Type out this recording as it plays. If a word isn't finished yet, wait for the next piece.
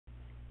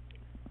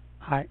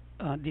Hi,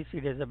 this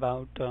video is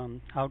about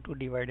how to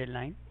divide a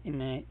line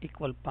in a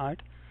equal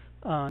part.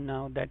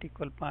 Now that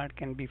equal part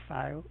can be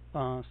 5,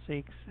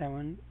 6,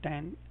 7,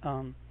 10,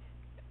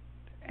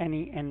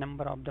 any n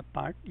number of the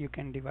part you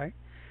can divide.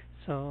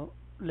 So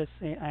let's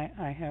say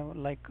I have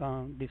like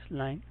this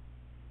line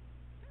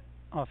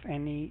of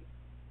any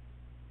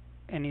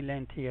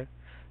length here.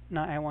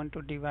 Now I want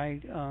to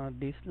divide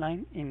this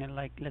line in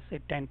like let's say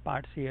 10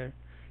 parts here.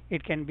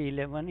 It can be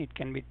 11, it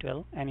can be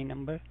 12, any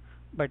number.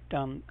 But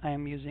I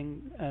am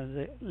using as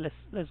a,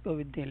 let's go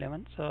with the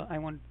 11. So I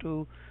want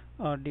to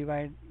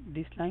divide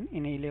this line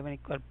in 11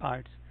 equal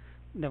parts.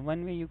 The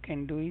one way you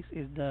can do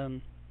is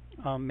the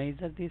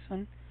measure this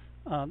one,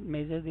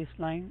 measure this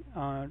line,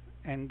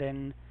 and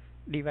then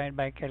divide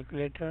by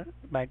calculator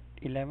by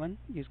 11.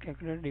 Use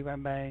calculator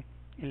divide by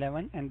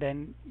 11, and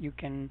then you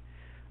can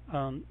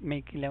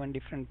make 11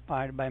 different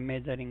part by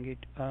measuring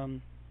it.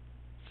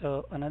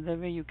 So another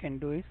way you can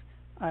do is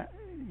uh,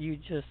 you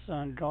just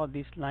draw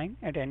this line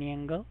at any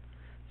angle.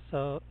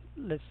 So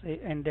let's say,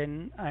 and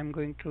then I'm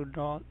going to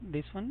draw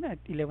this one at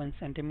 11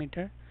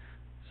 centimeter.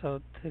 So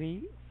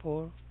 3,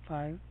 4,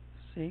 5,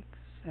 6,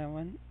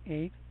 7,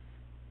 8,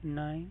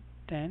 9,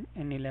 10,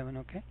 and 11.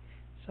 Okay.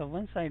 So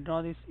once I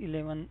draw this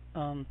 11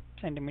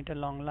 centimeter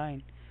long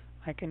line,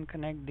 I can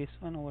connect this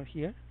one over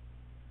here.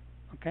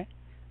 Okay,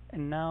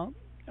 and now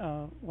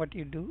what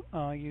you do,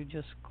 you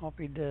just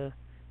copy the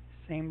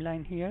same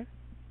line here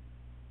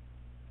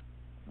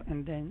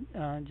and then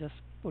just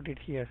put it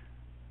here.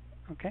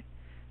 Okay,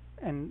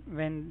 and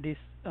when this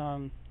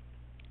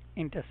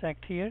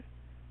intersect here,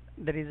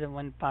 there is a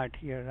one part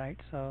here, right?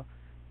 So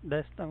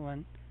that's the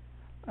one.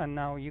 And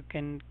now you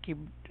can keep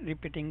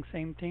repeating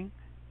same thing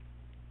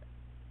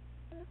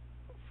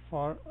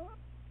for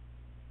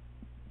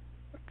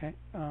okay,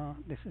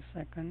 this is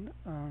second,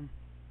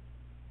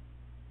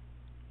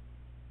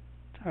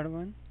 third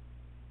one,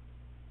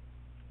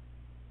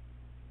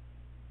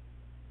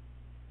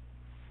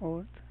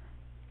 fourth,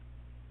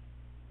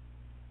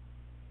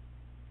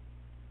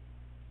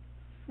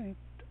 fifth.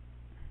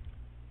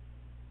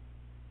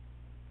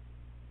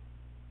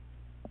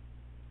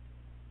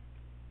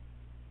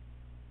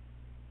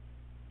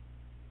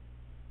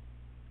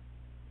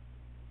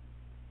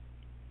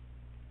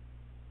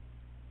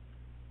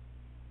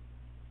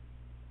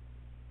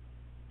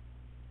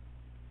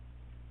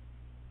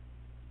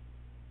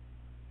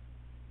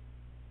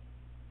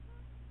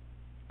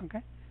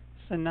 Okay,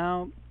 so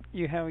now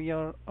you have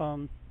your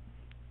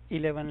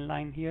 11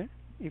 line here.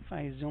 If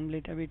I zoom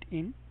little bit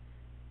in,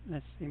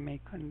 let's see, make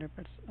 100%,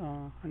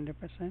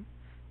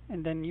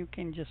 and then you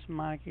can just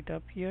mark it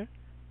up here,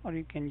 or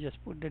you can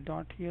just put the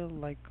dot here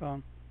like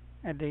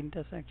at the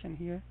intersection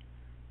here.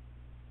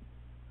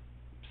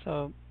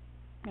 So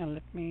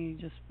let me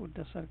just put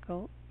the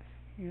circle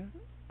here.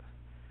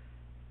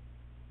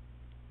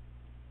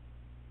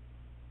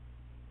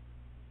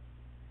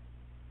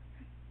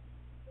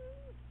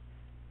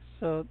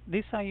 So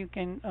this how you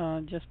can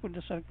just put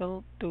the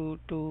circle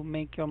to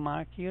make your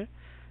mark here.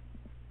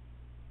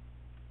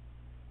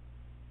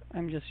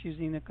 I'm just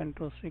using the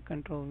control C,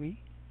 control V,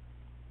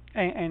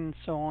 and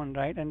so on,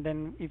 right? And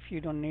then if you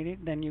don't need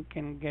it, then you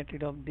can get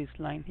rid of this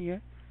line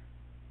here.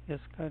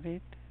 Just cut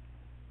it,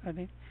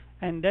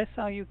 and that's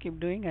how you keep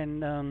doing.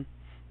 And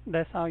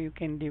that's how you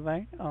can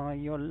divide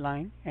your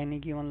line, any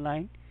given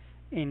line,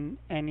 in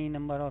any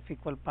number of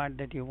equal part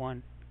that you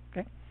want.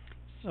 Okay,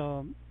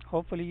 so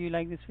hopefully you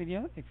like this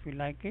video. If you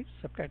like it,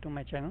 subscribe to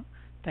my channel.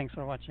 Thanks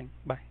for watching.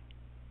 Bye.